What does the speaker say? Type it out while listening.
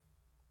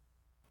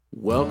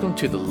Welcome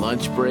to the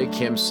Lunch Break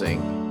Hymn Sing,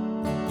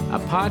 a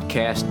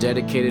podcast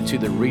dedicated to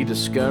the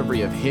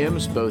rediscovery of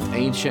hymns, both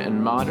ancient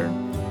and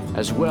modern,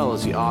 as well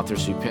as the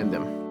authors who penned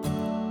them.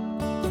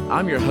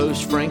 I'm your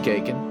host, Frank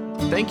Aiken.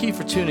 Thank you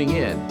for tuning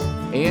in,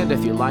 and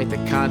if you like the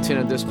content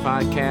of this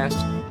podcast,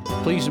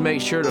 please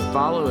make sure to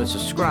follow and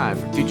subscribe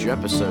for future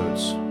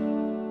episodes.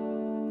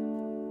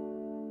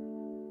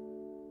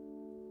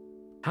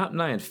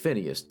 Hophni and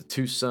Phinehas, the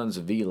two sons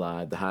of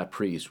Eli, the high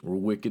priest, were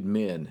wicked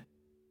men,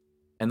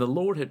 and the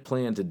Lord had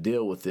planned to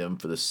deal with them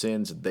for the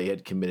sins that they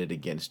had committed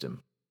against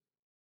him.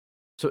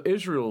 So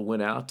Israel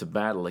went out to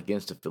battle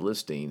against the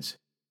Philistines,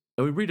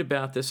 and we read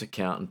about this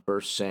account in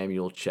 1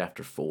 Samuel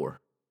chapter 4.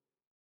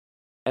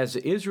 As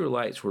the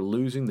Israelites were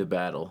losing the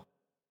battle,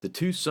 the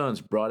two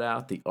sons brought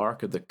out the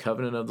Ark of the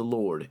Covenant of the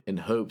Lord in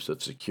hopes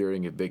of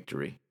securing a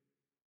victory.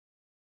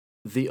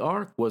 The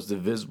Ark was the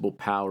visible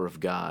power of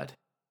God.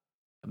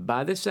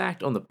 By this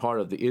act on the part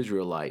of the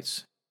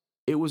Israelites,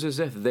 it was as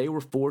if they were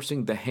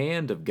forcing the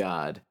hand of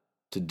God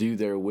to do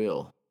their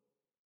will.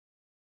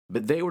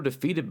 But they were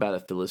defeated by the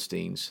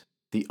Philistines.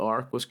 The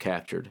ark was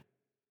captured.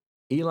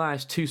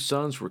 Eli's two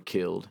sons were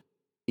killed.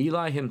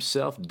 Eli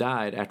himself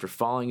died after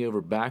falling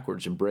over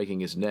backwards and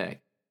breaking his neck.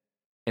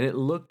 And it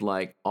looked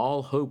like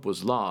all hope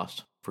was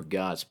lost for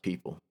God's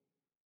people.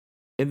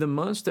 In the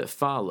months that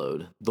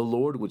followed, the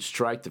Lord would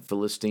strike the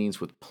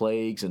Philistines with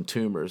plagues and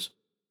tumors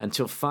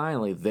until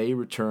finally they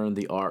returned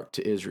the ark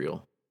to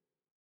Israel.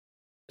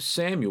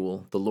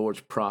 Samuel, the Lord's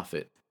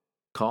prophet,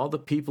 called the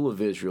people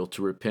of Israel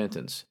to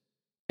repentance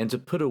and to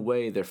put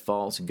away their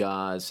false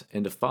gods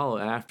and to follow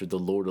after the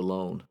Lord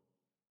alone.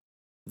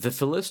 The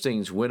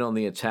Philistines went on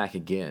the attack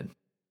again,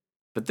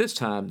 but this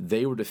time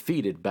they were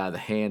defeated by the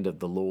hand of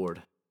the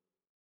Lord.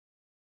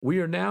 We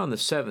are now in the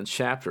 7th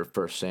chapter of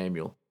 1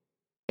 Samuel,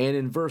 and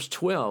in verse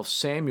 12,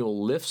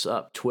 Samuel lifts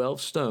up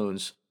 12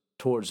 stones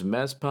towards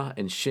Mizpah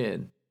and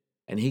Shin,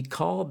 and he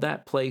called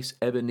that place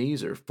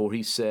Ebenezer, for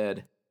he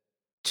said,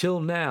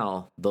 "Till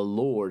now the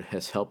Lord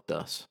has helped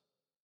us."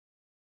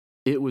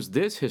 It was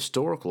this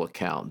historical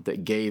account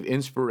that gave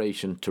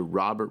inspiration to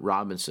Robert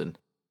Robinson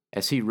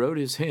as he wrote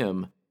his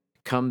hymn,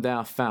 "Come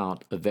Thou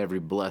Fount of Every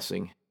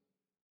Blessing."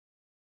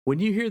 When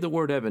you hear the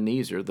word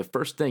Ebenezer, the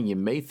first thing you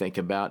may think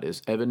about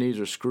is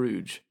Ebenezer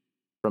Scrooge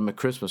from A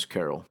Christmas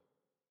Carol.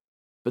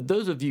 But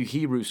those of you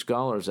Hebrew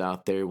scholars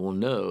out there will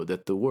know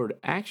that the word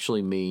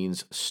actually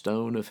means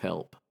stone of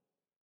help.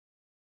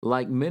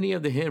 Like many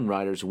of the hymn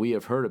writers we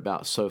have heard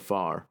about so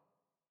far,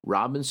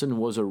 Robinson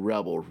was a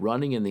rebel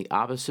running in the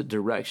opposite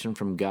direction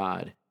from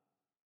God,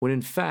 when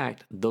in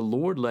fact the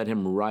Lord led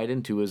him right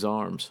into his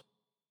arms.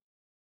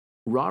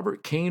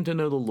 Robert came to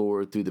know the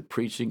Lord through the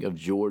preaching of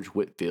George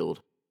Whitefield,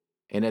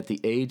 and at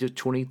the age of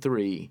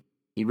 23,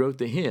 he wrote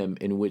the hymn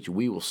in which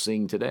we will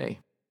sing today.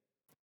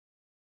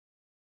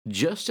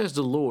 Just as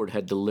the Lord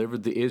had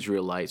delivered the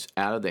Israelites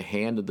out of the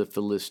hand of the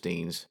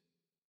Philistines,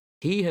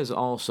 He has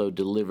also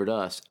delivered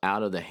us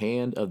out of the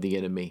hand of the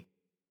enemy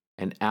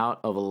and out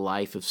of a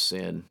life of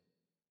sin.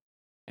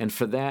 And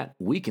for that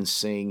we can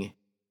sing,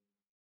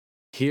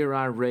 "Here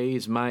I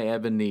raise my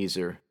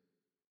Ebenezer,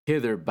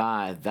 hither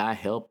by thy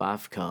help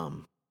I've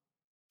come."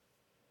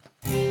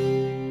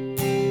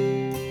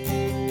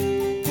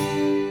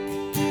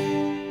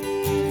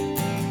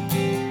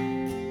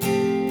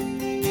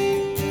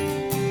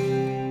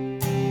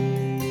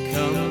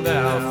 Come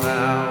thou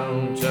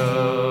fount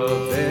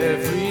of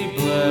every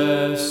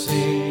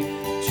blessing,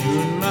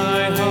 tune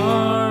my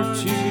heart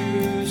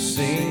to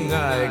sing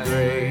thy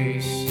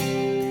grace.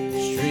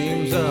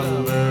 Streams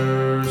of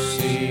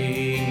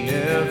mercy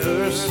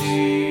never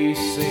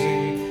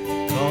ceasing,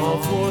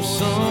 call for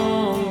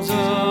songs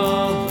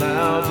of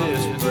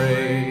loudest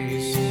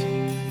praise.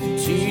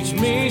 Teach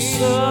me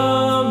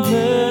some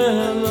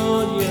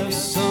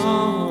melodious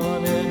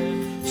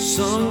sonnet,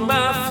 sung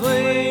by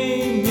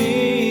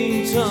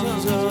flaming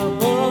tongues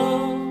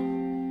above.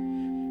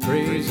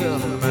 Praise a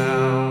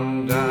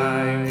mound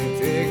I'm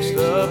fixed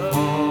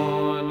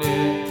upon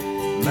it,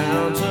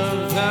 mount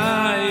of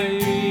thy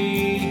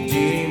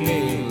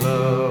redeeming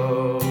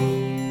love.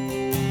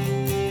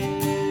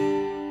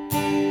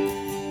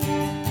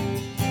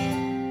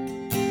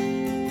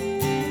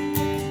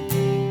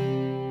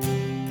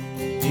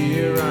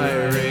 Here I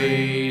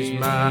raise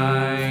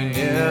mine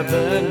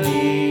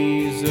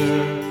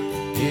Ebenezer,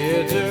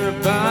 hither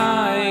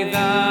by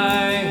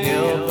thy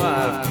help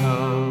I've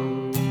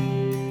come,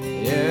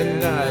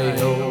 and I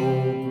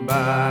hope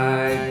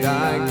by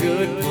thy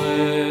good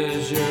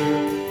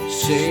pleasure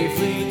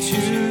safely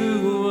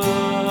to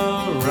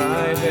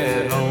arrive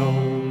at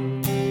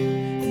home.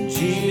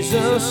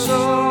 Jesus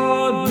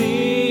sought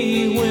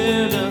me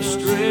when a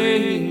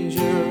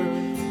stranger,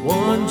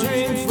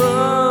 wandering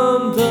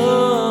from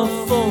the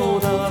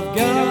fold of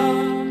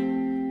God.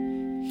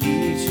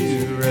 He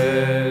to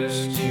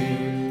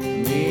rescue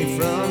me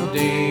from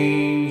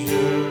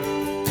danger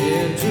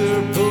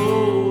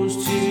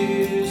interposed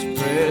his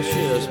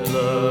precious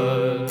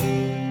blood.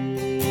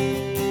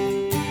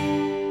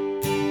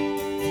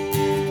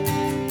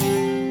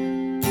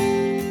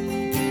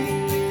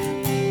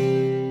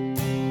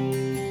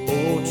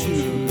 Oh,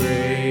 to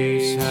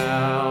grace,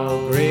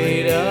 how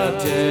great a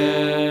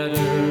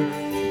debtor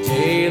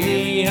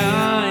daily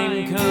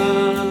I'm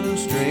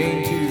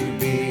constrained to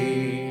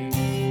be.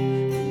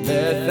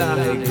 Let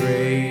thy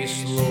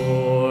grace,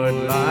 Lord,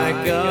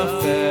 like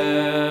a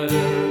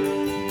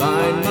fetter,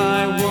 bind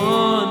my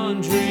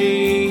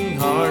wandering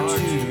heart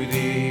to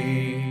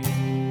thee.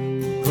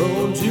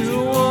 Prone to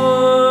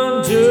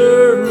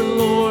wander,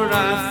 Lord,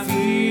 I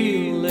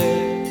feel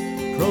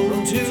it,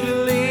 prone to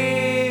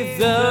leave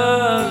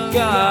the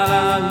God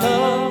I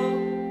love.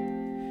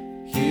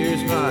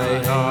 Here's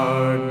my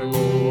heart,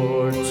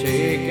 Lord,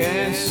 take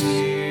and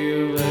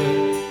seal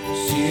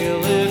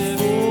it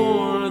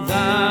for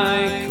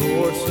thy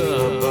courts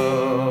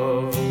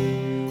above.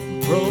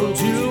 Prone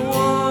to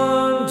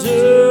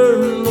wander,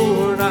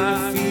 Lord,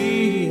 I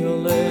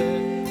feel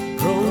it,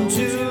 prone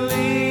to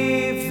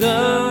leave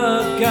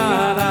the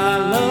God I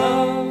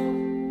love.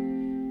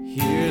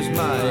 Here's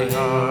my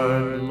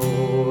heart,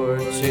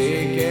 Lord,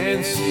 take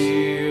and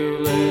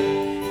seal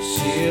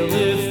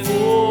it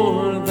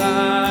for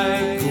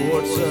thy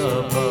courts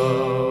above.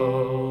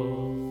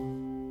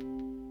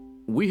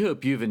 We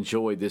hope you've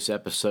enjoyed this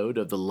episode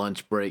of the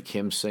Lunch Break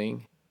Hymn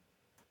Sing.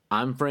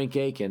 I'm Frank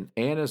Aiken,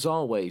 and as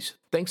always,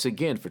 thanks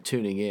again for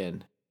tuning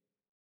in.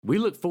 We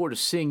look forward to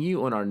seeing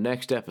you on our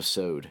next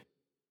episode.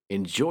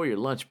 Enjoy your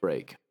lunch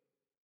break.